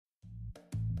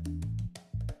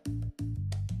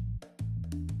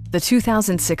the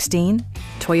 2016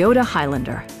 Toyota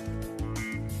Highlander.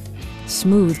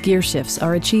 Smooth gear shifts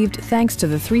are achieved thanks to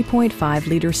the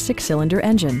 3.5-liter six-cylinder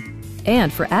engine.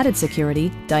 And for added security,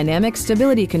 dynamic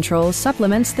stability control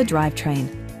supplements the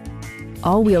drivetrain.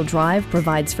 All-wheel drive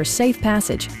provides for safe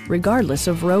passage, regardless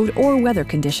of road or weather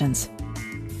conditions.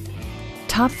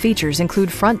 Top features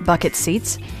include front bucket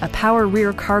seats, a power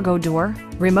rear cargo door,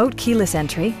 remote keyless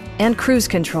entry, and cruise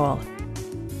control.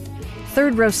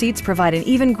 Third-row seats provide an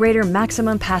even greater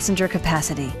maximum passenger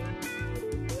capacity.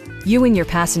 You and your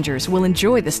passengers will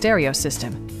enjoy the stereo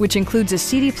system, which includes a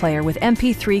CD player with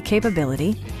MP3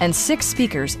 capability and 6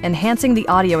 speakers enhancing the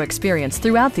audio experience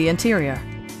throughout the interior.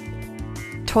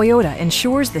 Toyota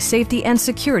ensures the safety and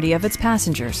security of its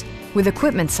passengers with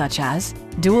equipment such as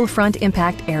dual front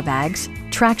impact airbags,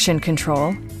 traction control,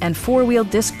 and 4-wheel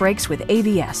disc brakes with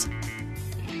ABS.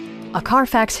 A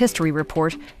Carfax history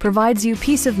report provides you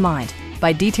peace of mind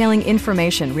by detailing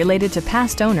information related to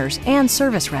past owners and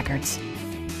service records.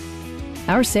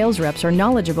 Our sales reps are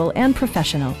knowledgeable and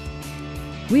professional.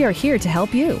 We are here to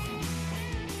help you.